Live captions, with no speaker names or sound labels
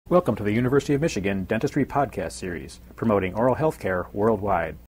Welcome to the University of Michigan Dentistry Podcast Series, promoting oral health care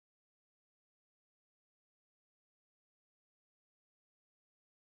worldwide.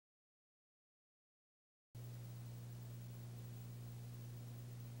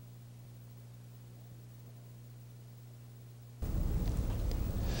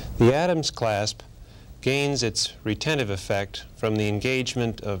 The Adams clasp gains its retentive effect from the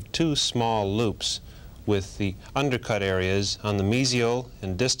engagement of two small loops with the undercut areas on the mesial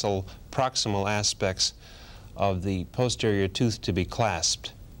and distal proximal aspects of the posterior tooth to be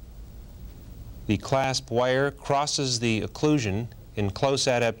clasped. The clasp wire crosses the occlusion in close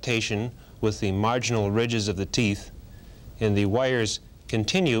adaptation with the marginal ridges of the teeth, and the wires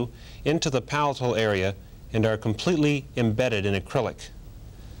continue into the palatal area and are completely embedded in acrylic.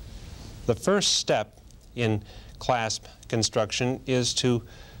 The first step in clasp construction is to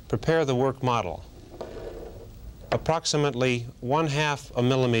prepare the work model. Approximately 1/2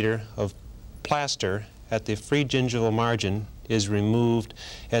 millimeter of plaster at the free gingival margin is removed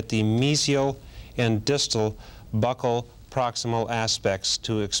at the mesial and distal buccal proximal aspects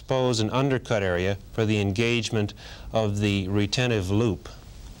to expose an undercut area for the engagement of the retentive loop.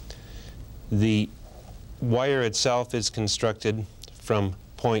 The wire itself is constructed from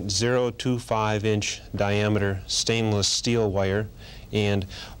 0.025-inch diameter stainless steel wire, and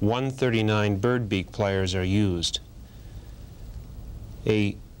 139 bird beak pliers are used.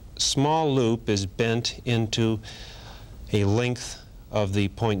 A small loop is bent into a length of the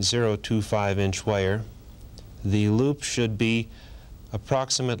 0.025-inch wire. The loop should be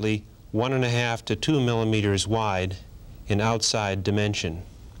approximately 1.5 to 2 millimeters wide in outside dimension.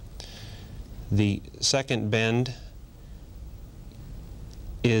 The second bend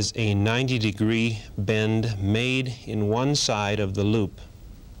is a 90-degree bend made in one side of the loop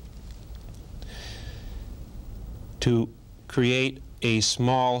to create a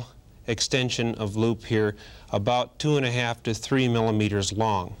small extension of loop here about 2.5 to 3 millimeters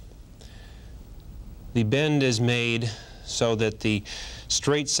long. The bend is made so that the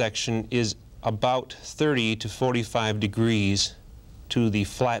straight section is about 30 to 45 degrees to the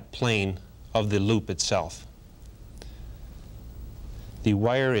flat plane of the loop itself. The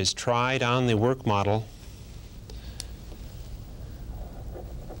wire is tried on the work model.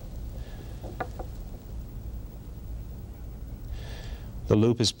 The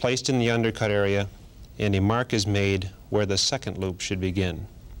loop is placed in the undercut area, and a mark is made where the second loop should begin.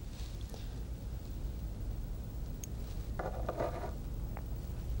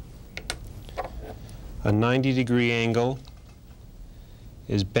 A 90-degree angle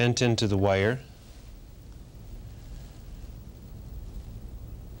is bent into the wire,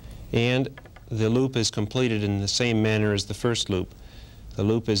 and the loop is completed in the same manner as the first loop. The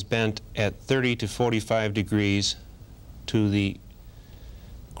loop is bent at 30 to 45 degrees to the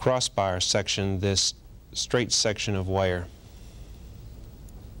crossbar section, this straight section of wire.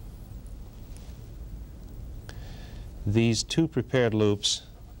 These two prepared loops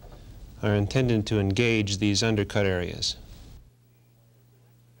are intended to engage these undercut areas.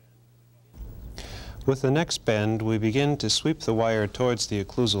 With the next bend, we begin to sweep the wire towards the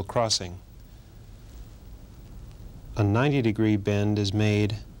occlusal crossing. A 90-degree bend is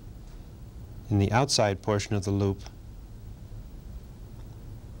made in the outside portion of the loop,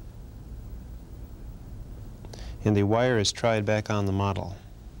 and the wire is tried back on the model.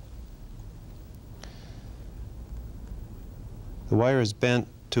 The wire is bent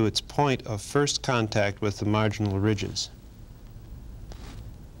to its point of first contact with the marginal ridges.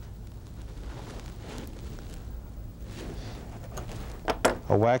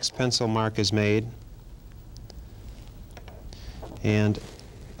 A wax pencil mark is made, and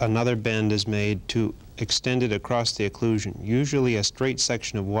another bend is made to extend it across the occlusion. Usually a straight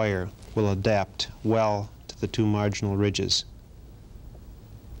section of wire will adapt well to the two marginal ridges.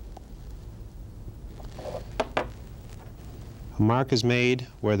 A mark is made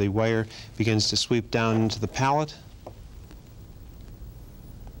where the wire begins to sweep down into the palate.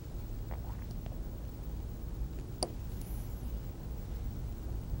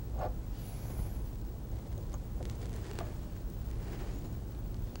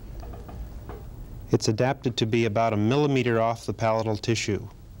 It's adapted to be about 1 millimeter off the palatal tissue.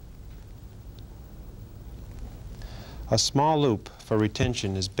 A small loop for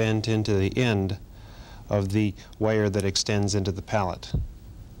retention is bent into the end of the wire that extends into the palate.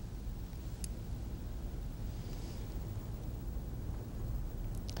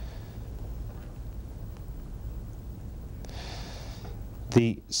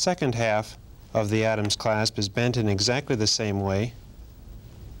 The second half of the Adams clasp is bent in exactly the same way,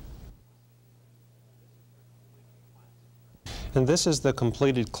 And this is the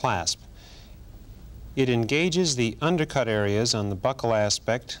completed clasp. It engages the undercut areas on the buccal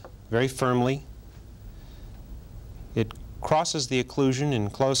aspect very firmly. It crosses the occlusion in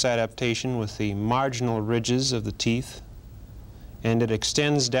close adaptation with the marginal ridges of the teeth, and it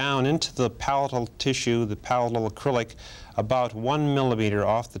extends down into the palatal tissue, the palatal acrylic, about 1 millimeter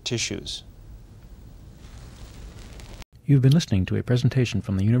off the tissues. You've been listening to a presentation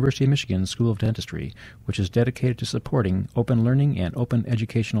from the University of Michigan School of Dentistry, which is dedicated to supporting open learning and open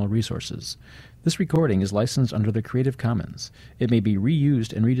educational resources. This recording is licensed under the Creative Commons. It may be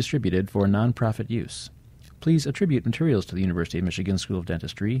reused and redistributed for nonprofit use. Please attribute materials to the University of Michigan School of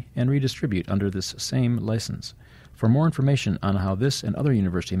Dentistry and redistribute under this same license. For more information on how this and other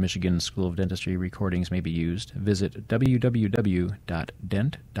University of Michigan School of Dentistry recordings may be used, visit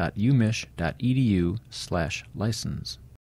www.dent.umich.edu/license.